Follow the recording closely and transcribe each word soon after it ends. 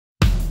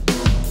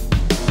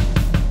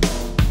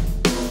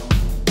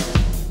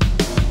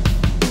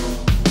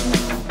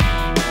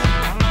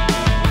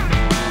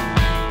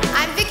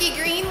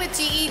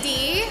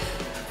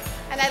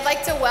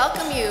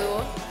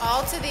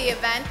to the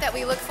event that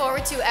we look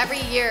forward to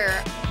every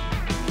year.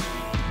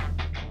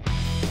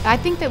 I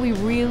think that we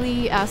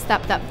really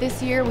stepped up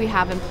this year. We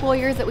have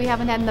employers that we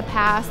haven't had in the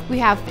past. We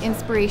have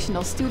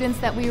inspirational students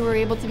that we were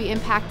able to be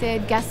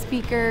impacted, guest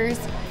speakers,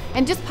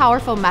 and just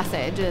powerful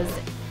messages.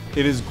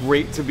 It is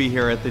great to be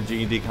here at the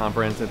GED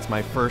conference. It's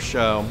my first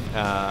show.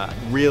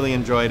 Really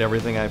enjoyed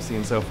everything I've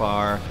seen so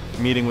far.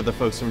 Meeting with the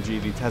folks from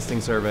GED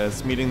Testing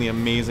Service, meeting the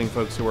amazing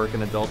folks who work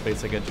in adult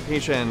basic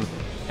education,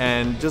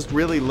 and just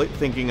really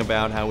thinking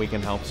about how we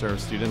can help serve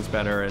students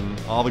better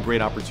and all the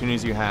great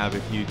opportunities you have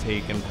if you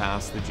take and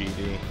pass the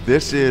GED.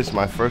 This is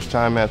my first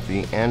time at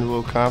the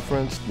annual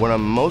conference. What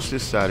I'm most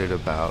excited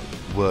about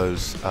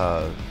was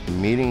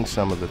meeting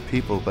some of the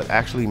people, but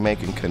actually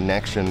making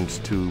connections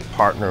to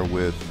partner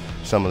with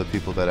some of the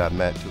people that I've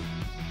met.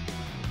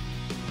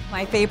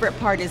 My favorite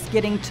part is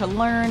getting to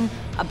learn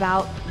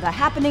about the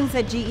happenings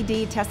at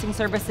GED Testing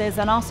Services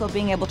and also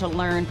being able to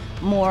learn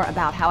more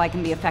about how I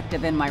can be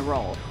effective in my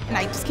role. And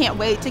I just can't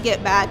wait to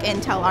get back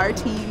and tell our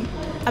team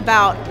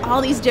about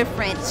all these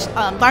different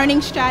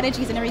learning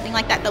strategies and everything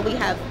like that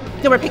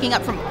that we're picking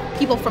up from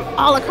people from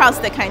all across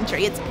the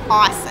country. It's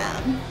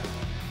awesome.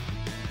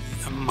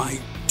 My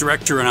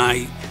director and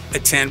I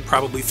attend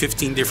probably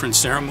 15 different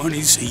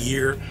ceremonies a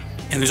year,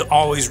 and there's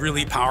always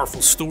really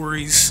powerful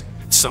stories.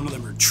 Some of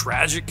them are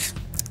tragic,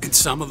 and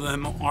some of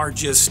them are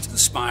just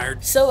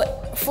inspired. So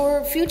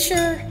for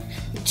future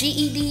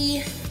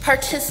GED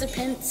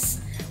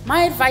participants,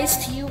 my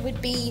advice to you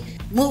would be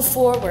move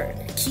forward,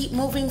 keep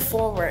moving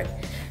forward.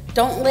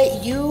 Don't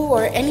let you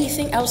or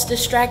anything else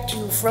distract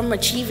you from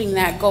achieving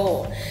that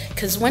goal,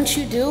 because once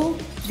you do,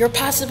 your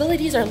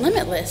possibilities are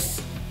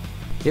limitless.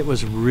 It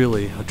was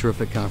really a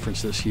terrific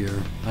conference this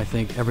year. I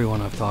think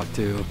everyone I've talked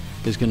to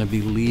is going to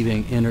be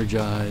leaving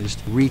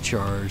energized,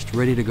 recharged,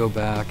 ready to go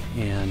back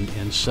and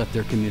set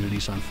their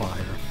communities on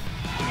fire.